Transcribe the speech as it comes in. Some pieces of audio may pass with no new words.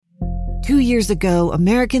2 years ago,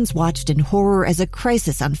 Americans watched in horror as a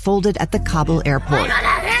crisis unfolded at the Kabul airport.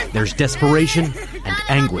 There's desperation and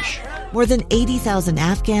anguish. More than 80,000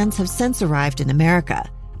 Afghans have since arrived in America,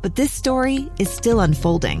 but this story is still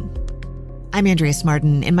unfolding. I'm Andrea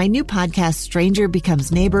Martin. In my new podcast, Stranger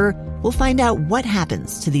Becomes Neighbor, we'll find out what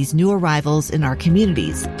happens to these new arrivals in our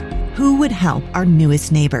communities. Who would help our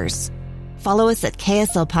newest neighbors? Follow us at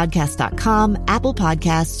kslpodcast.com, Apple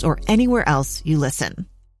Podcasts, or anywhere else you listen.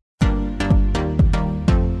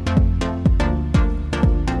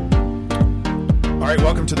 All right,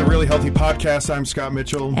 welcome to the Really Healthy Podcast. I'm Scott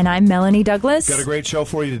Mitchell. And I'm Melanie Douglas. Got a great show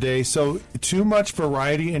for you today. So, too much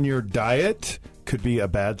variety in your diet could be a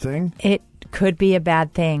bad thing? It could be a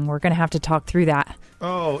bad thing. We're going to have to talk through that.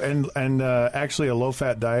 Oh, and actually a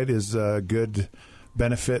low-fat diet is a good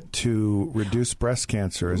benefit to reduce breast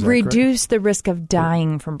cancer. Is that reduce the risk of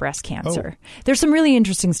dying from breast cancer. There's some really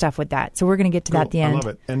interesting stuff with that. So we're going to get to that at the end. I love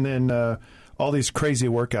it. And then all these crazy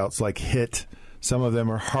workouts like HIIT, some of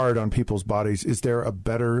them are hard on people's bodies. Is there a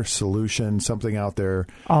better solution, something out there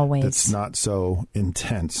Always. That's not so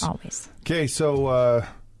intense? Always. Okay, so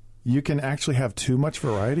you can actually have too much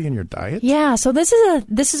variety in your diet? Yeah, so this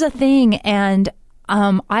is a thing, and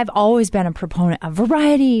I've always been a proponent of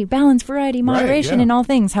variety, balance, variety, moderation in all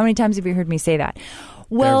things. How many times have you heard me say that?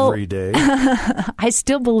 Well, every day. I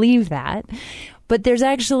still believe that. But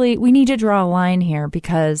we need to draw a line here,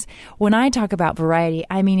 because when I talk about variety,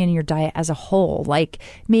 I mean in your diet as a whole. Like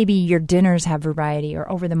maybe your dinners have variety,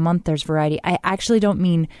 or over the month there's variety. I actually don't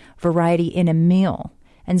mean variety in a meal.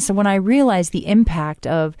 And so when I realized the impact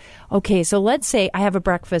of, okay, so let's say I have a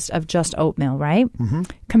breakfast of just oatmeal, right? Mm-hmm.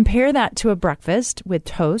 Compare that to a breakfast with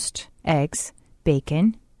toast, eggs,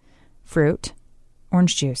 bacon, fruit,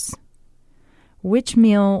 orange juice. Which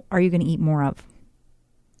meal are you going to eat more of?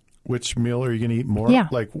 Which meal are you going to eat more? Yeah.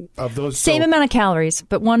 Like of those? Same amount of calories,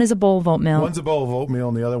 but one is a bowl of oatmeal. One's a bowl of oatmeal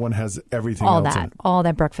and the other one has everything all else that, in it. all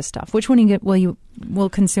that breakfast stuff. Which one will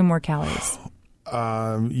consume more calories?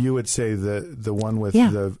 You would say the one with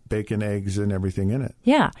the bacon, eggs, and everything in it.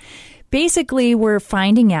 Yeah. Basically, we're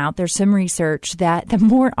finding out, there's some research that the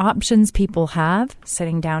more options people have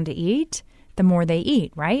sitting down to eat, the more they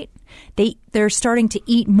eat, right? They're starting to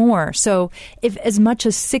eat more. So if as much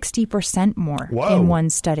as 60% more in one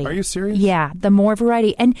study. Are you serious? Yeah, the more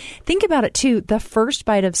variety. And think about it too. The first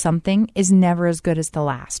bite of something is never as good as the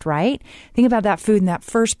last, right? Think about that food and that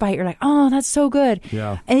first bite. You're like, oh, that's so good.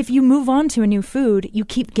 Yeah. And if you move on to a new food, you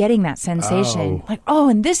keep getting that sensation. Like, oh,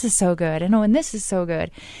 and this is so good. And oh, and this is so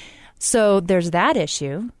good. So there's that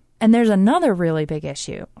issue. And there's another really big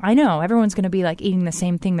issue. I know everyone's going to be like eating the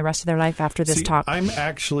same thing the rest of their life after this talk. I'm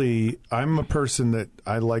a person that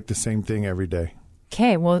I like the same thing every day.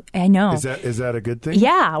 Okay, well, I know. Is that a good thing?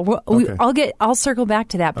 Yeah, I'll circle back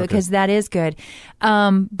to that because that is good.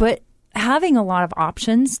 But having a lot of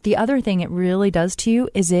options, the other thing it really does to you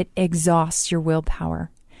is it exhausts your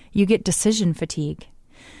willpower. You get decision fatigue.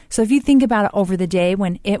 So if you think about it over the day,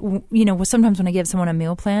 when sometimes when I give someone a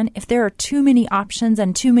meal plan, if there are too many options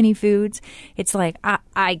and too many foods, it's like,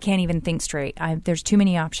 I can't even think straight. There's too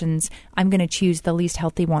many options. I'm going to choose the least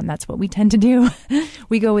healthy one. That's what we tend to do.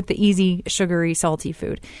 We go with the easy, sugary, salty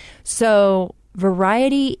food. So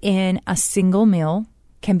variety in a single meal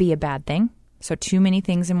can be a bad thing. So too many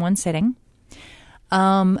things in one sitting.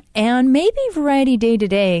 And maybe variety day to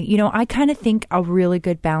day. I kind of think a really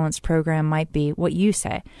good balanced program might be what you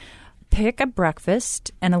say. Pick a breakfast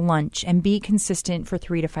and a lunch and be consistent for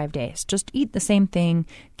 3 to 5 days. Just eat the same thing,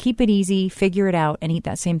 keep it easy, figure it out, and eat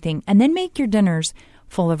that same thing. And then make your dinners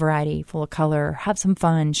full of variety, full of color, have some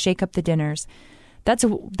fun, shake up the dinners.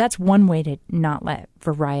 That's one way to not let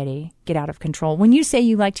variety get out of control. When you say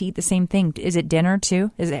you like to eat the same thing, is it dinner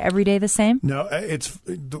too? Is it every day the same? No, it's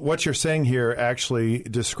what you're saying here actually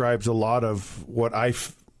describes a lot of what I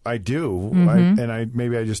do, Mm-hmm.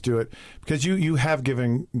 Maybe I just do it because you have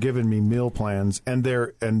given me meal plans, and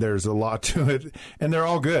there's a lot to it, and they're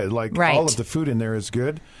all good. Like all of the food in there is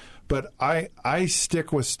good, but I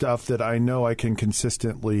stick with stuff that I know I can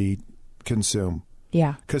consistently consume.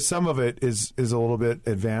 Yeah, because some of it is a little bit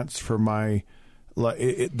advanced for my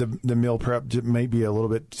the meal prep may be a little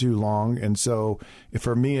bit too long, and so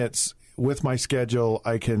for me, it's with my schedule.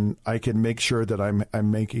 I can make sure that I'm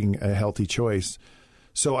making a healthy choice.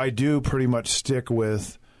 So I do pretty much stick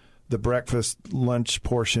with the breakfast lunch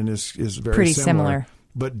portion is very pretty similar.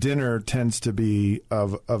 But dinner tends to be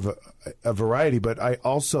of a variety. But I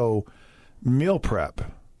also meal prep.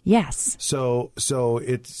 Yes. So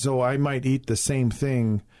I might eat the same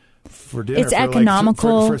thing for dinner. It's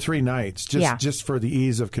economical for 3 nights, just for the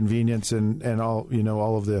ease of convenience and all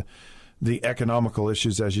all of the economical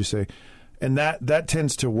issues, as you say. and that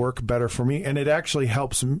tends to work better for me, and it actually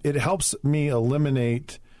helps. It helps me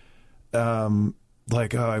eliminate,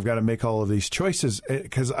 like, oh, I've got to make all of these choices,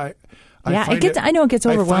 because I know it gets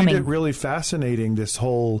overwhelming. I find it really fascinating, this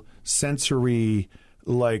whole sensory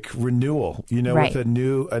like renewal, right. with a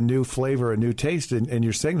new flavor, a new taste, and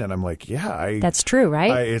you're saying that, I'm like, yeah, that's true,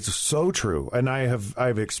 right? It's so true, and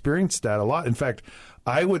I've experienced that a lot. In fact,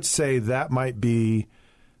 I would say that might be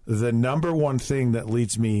the number one thing that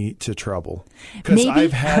leads me to trouble, because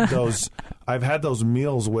I've had those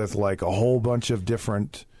meals with like a whole bunch of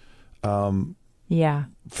different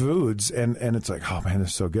foods, and it's like, oh man, this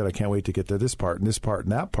is so good, I can't wait to get to this part and this part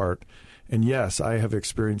and that part. And yes, I have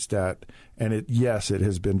experienced that, and it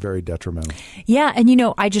has been very detrimental. Yeah, and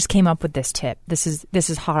I just came up with this tip. This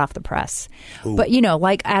is hot off the press. Ooh. But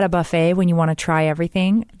like at a buffet, when you want to try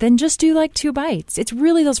everything, then just do like 2 bites. It's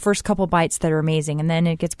really those first couple bites that are amazing, and then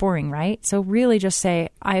it gets boring, right? So really just say,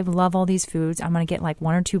 I love all these foods. I'm going to get like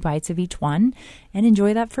 1 or 2 bites of each one and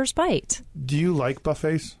enjoy that first bite. Do you like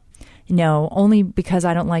buffets? No, only because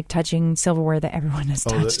I don't like touching silverware that everyone has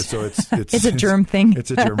touched. So it's it's a germ thing.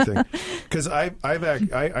 It's a germ thing. Because I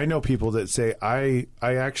know people that say I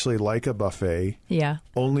actually like a buffet. Yeah.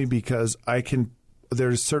 Only because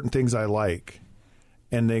there's certain things I like,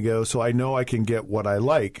 and they go, so I know I can get what I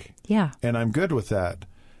like. Yeah. And I'm good with that.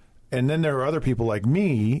 And then there are other people like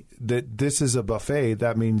me that this is a buffet.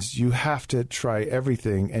 That means you have to try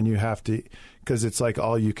everything, and you have to, because it's like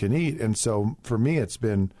all you can eat. And so for me, it's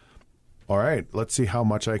been, all right, let's see how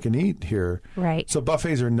much I can eat here. Right. So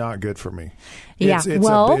buffets are not good for me. Yeah.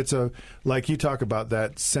 It's a like you talk about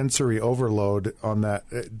that sensory overload on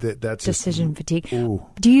that's decision fatigue. Ooh.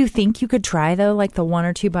 Do you think you could try though, like the 1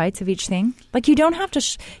 or 2 bites of each thing? Like you don't have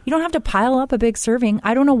to pile up a big serving.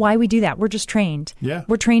 I don't know why we do that. We're just trained. Yeah.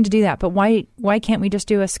 We're trained to do that. But why can't we just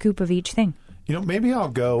do a scoop of each thing? Maybe I'll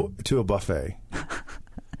go to a buffet.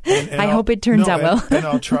 And I hope it turns out well. And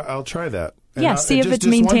I'll try that. And see if it's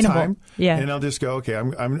maintainable. Time, yeah. And I'll just go, okay,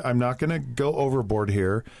 I'm not going to go overboard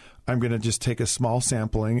here. I'm going to just take a small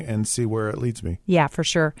sampling and see where it leads me. Yeah, for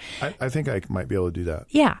sure. I think I might be able to do that.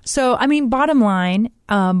 Yeah. So, bottom line,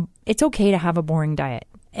 it's okay to have a boring diet.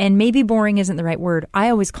 And maybe boring isn't the right word. I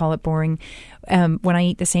always call it boring when I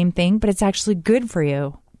eat the same thing, but it's actually good for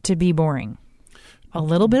you to be boring. A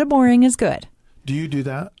little bit of boring is good. Do you do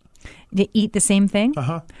that? To eat the same thing?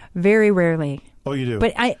 Uh-huh. Very rarely. Oh, you do?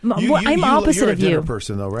 But I'm opposite of you. You're a dinner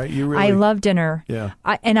person, though, right? I love dinner. Yeah.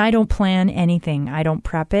 And I don't plan anything. I don't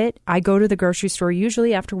prep it. I go to the grocery store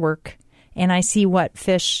usually after work, and I see what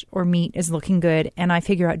fish or meat is looking good, and I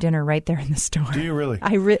figure out dinner right there in the store. Do you really?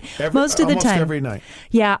 Most of the time. Almost every night.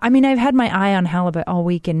 Yeah. I've had my eye on halibut all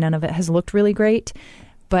week, and none of it has looked really great.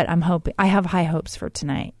 But I have high hopes for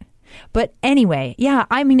tonight. But anyway, yeah,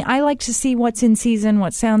 I like to see what's in season,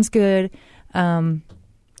 what sounds good,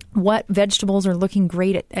 what vegetables are looking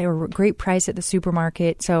great at a great price at the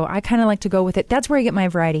supermarket. So I kind of like to go with it. That's where I get my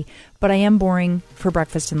variety. But I am boring for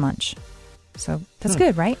breakfast and lunch. So that's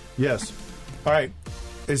good, right? Yes. All right.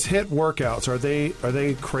 Is HIIT workouts, are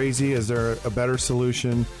they crazy? Is there a better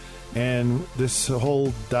solution? And this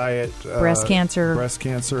whole diet, breast cancer,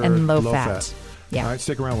 and low fat. Yeah. All right,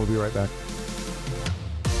 stick around. We'll be right back.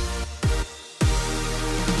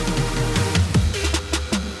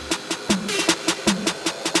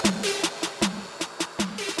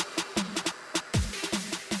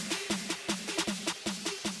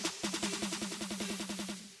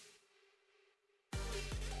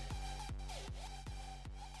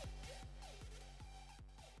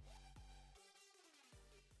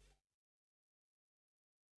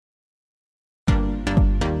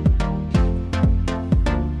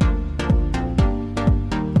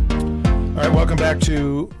 Welcome back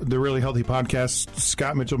to the Really Healthy Podcast.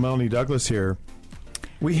 Scott Mitchell, Melanie Douglas here.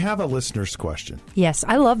 We have a listener's question. Yes,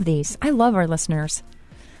 I love these. I love our listeners.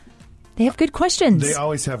 They have good questions. They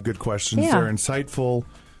always have good questions. Yeah. They're insightful.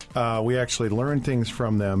 We actually learn things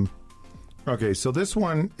from them. Okay, so this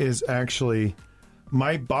one is actually,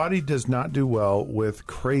 my body does not do well with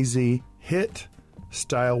crazy HIIT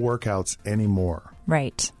style workouts anymore.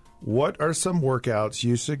 Right. What are some workouts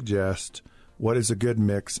you suggest? What is a good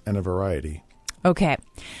mix and a variety? Okay.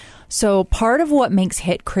 So part of what makes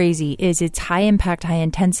HIIT crazy is it's high impact, high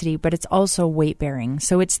intensity, but it's also weight bearing.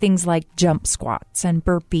 So it's things like jump squats and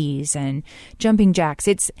burpees and jumping jacks.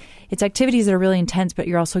 It's activities that are really intense, but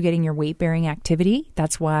you're also getting your weight bearing activity.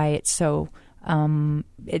 That's why it's so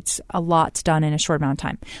it's a lot's done in a short amount of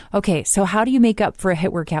time. Okay, so how do you make up for a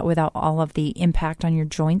HIIT workout without all of the impact on your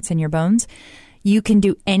joints and your bones? You can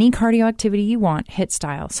do any cardio activity you want, HIIT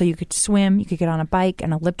style. So you could swim, you could get on a bike,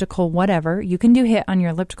 an elliptical, whatever. You can do HIIT on your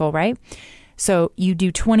elliptical, right? So you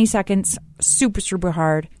do 20 seconds, super, super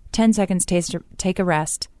hard, 10 seconds, take a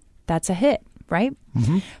rest. That's a hit, right?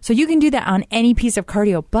 Mm-hmm. So you can do that on any piece of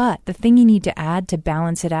cardio. But the thing you need to add to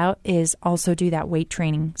balance it out is also do that weight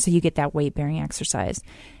training so you get that weight-bearing exercise.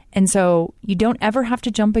 And so you don't ever have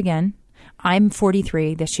to jump again. I'm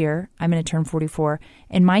 43 this year. I'm going to turn 44,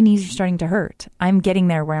 and my knees are starting to hurt. I'm getting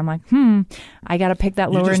there where I'm like, I got to pick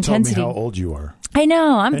that lower intensity. You told me how old you are. I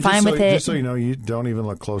know. I'm fine with it. Just so you know, you don't even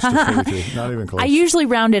look close to 43. Not even close. I usually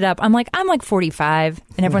round it up. I'm like 45,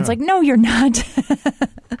 and everyone's like, no, you're not.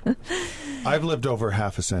 I've lived over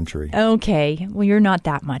half a century. Okay. Well, you're not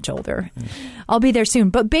that much older. I'll be there soon.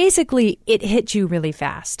 But basically, it hit you really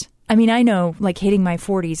fast. I mean, I know, like hitting my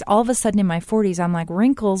 40s, all of a sudden in my 40s, I'm like,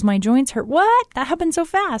 wrinkles, my joints hurt. What? That happened so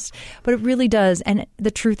fast. But it really does. And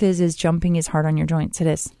the truth is jumping is hard on your joints. It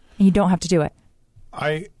is. And you don't have to do it.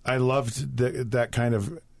 I loved that kind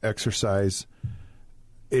of exercise.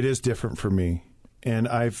 It is different for me. And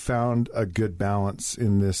I've found a good balance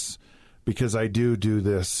in this because I do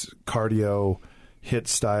this cardio HIIT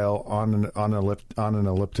style on an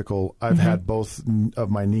elliptical. I've had both of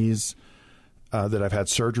my knees that I've had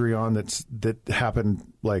surgery on that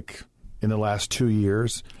happened like in the last 2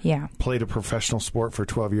 years. Yeah. Played a professional sport for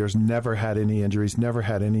 12 years, never had any injuries, never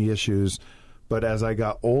had any issues. But as I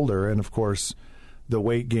got older, and of course the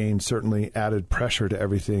weight gain certainly added pressure to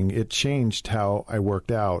everything, it changed how I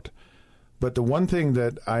worked out. But the one thing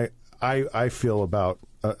that I feel about,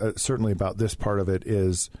 certainly about this part of it,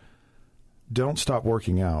 is don't stop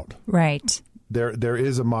working out. Right. There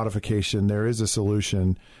is a modification. There is a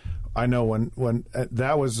solution. I know when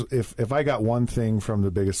that was, if I got one thing from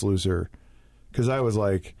The Biggest Loser, because I was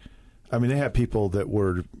like, I mean, they had people that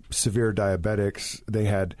were severe diabetics. They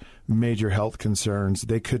had major health concerns.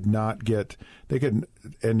 They could not get, and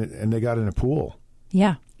they got in a pool.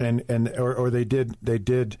 Yeah. Or they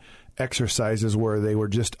did exercises where they were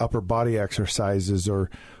just upper body exercises or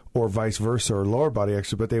vice versa, or lower body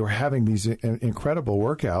exercises, but they were having these incredible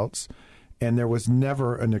workouts, and there was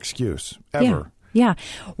never an excuse, ever. Yeah.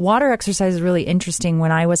 Water exercise is really interesting.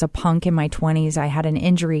 When I was a punk in my 20s, I had an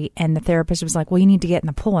injury, and the therapist was like, well, you need to get in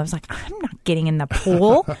the pool. I was like, I'm not getting in the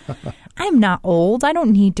pool. I'm not old. I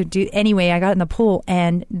don't need to do. Anyway, I got in the pool,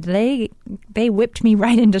 and they whipped me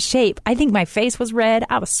right into shape. I think my face was red.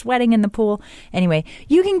 I was sweating in the pool. Anyway,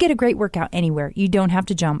 you can get a great workout anywhere. You don't have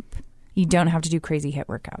to jump. You don't have to do crazy HIIT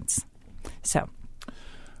workouts. So.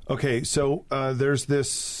 Okay, so there's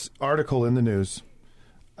this article in the news.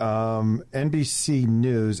 NBC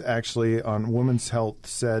News actually on Women's Health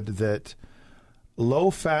said that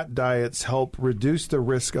low-fat diets help reduce the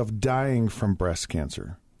risk of dying from breast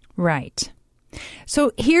cancer. Right.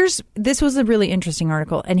 So this was a really interesting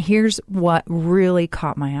article, and here's what really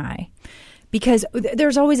caught my eye. Because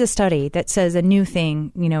there's always a study that says a new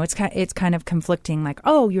thing, it's kind of conflicting, like,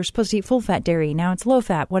 oh, you're supposed to eat full-fat dairy, now it's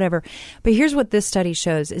low-fat, whatever. But here's what this study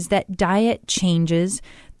shows, is that diet changes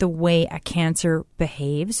the way a cancer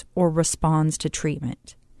behaves or responds to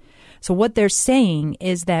treatment. So what they're saying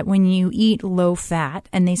is that when you eat low fat,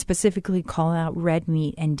 and they specifically call out red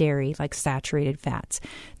meat and dairy, like saturated fats,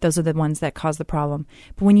 those are the ones that cause the problem.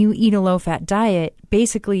 But when you eat a low fat diet,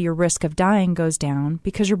 basically your risk of dying goes down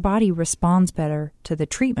because your body responds better to the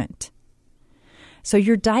treatment. So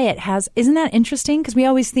your diet isn't that interesting? Because we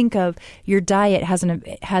always think of your diet has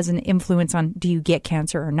an influence on do you get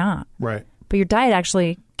cancer or not. Right. But your diet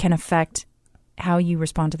actually can affect how you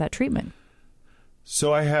respond to that treatment.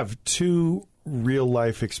 So I have two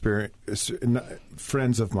real-life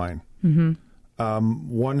friends of mine. Mm-hmm.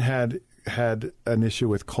 One had an issue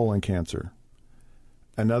with colon cancer.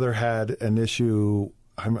 Another had an issue.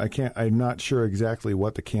 I'm not sure exactly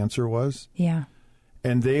what the cancer was. Yeah.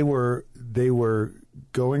 And they were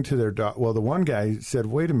going to their doctor. Well, the one guy said,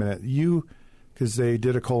 "Wait a minute, because they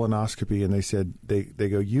did a colonoscopy, and they said they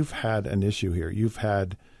go, you've had an issue here. You've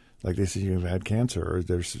had, like they said, you've had cancer,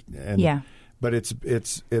 or yeah." But it's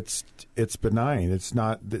benign. It's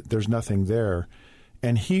not. There's nothing there,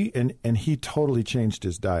 and he totally changed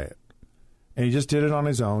his diet, and he just did it on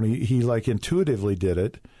his own. He like intuitively did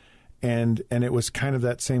it, and it was kind of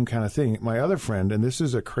that same kind of thing. My other friend, and this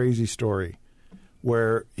is a crazy story,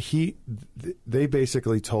 where they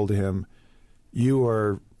basically told him, "You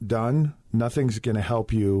are done. Nothing's going to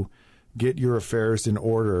help you. Get your affairs in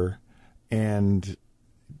order, and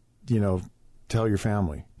tell your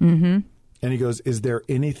family." Mm-hmm. And he goes, "Is there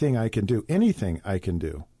anything I can do? Anything I can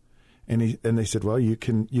do?" And they said, "Well, you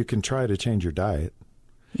can try to change your diet."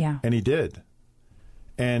 Yeah. And he did.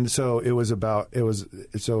 And so it was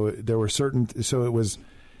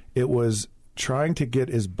trying to get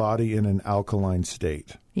his body in an alkaline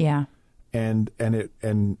state. Yeah. And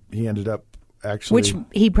he ended up actually... Which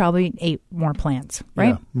he probably ate more plants,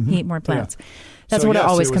 right? Yeah. He ate more plants. Yeah. That's So, what yes, it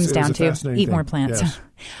always it was- comes it was down a to. fascinating Eat more thing. plants. Yes.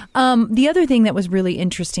 The other thing that was really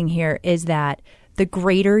interesting here is that the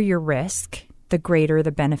greater your risk, the greater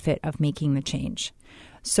the benefit of making the change.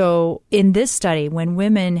 So in this study, when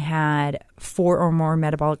women had 4 or more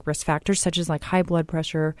metabolic risk factors, such as like high blood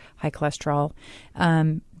pressure, high cholesterol,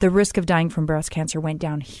 the risk of dying from breast cancer went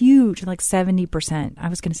down huge, like 70%. I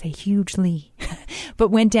was going to say hugely, but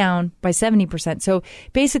went down by 70%. So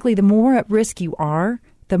basically, the more at risk you are,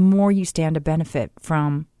 the more you stand to benefit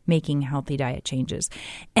from making healthy diet changes.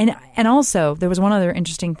 And also, there was one other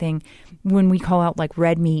interesting thing. When we call out like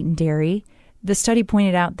red meat and dairy, the study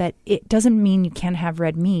pointed out that it doesn't mean you can't have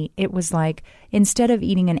red meat. It was like, instead of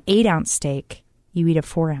eating an 8-ounce steak, you eat a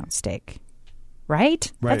 4-ounce steak.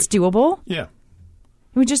 Right? That's doable. Yeah.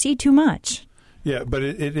 We just eat too much. Yeah, but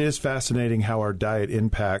it is fascinating how our diet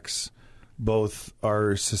impacts both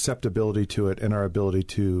our susceptibility to it and our ability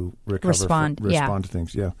to respond to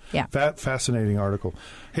things. Yeah. Fascinating article.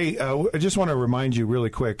 Hey, I just want to remind you really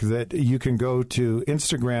quick that you can go to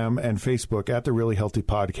Instagram and Facebook at The Really Healthy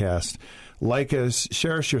Podcast. Like us,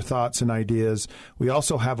 share us your thoughts and ideas. We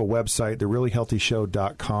also have a website,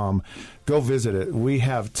 thereallyhealthyshow.com. Go visit it. We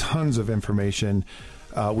have tons of information.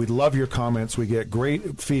 We love your comments. We get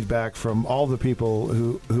great feedback from all the people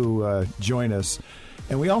who join us.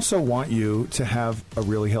 And we also want you to have a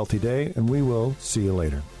really healthy day, and we will see you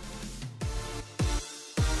later.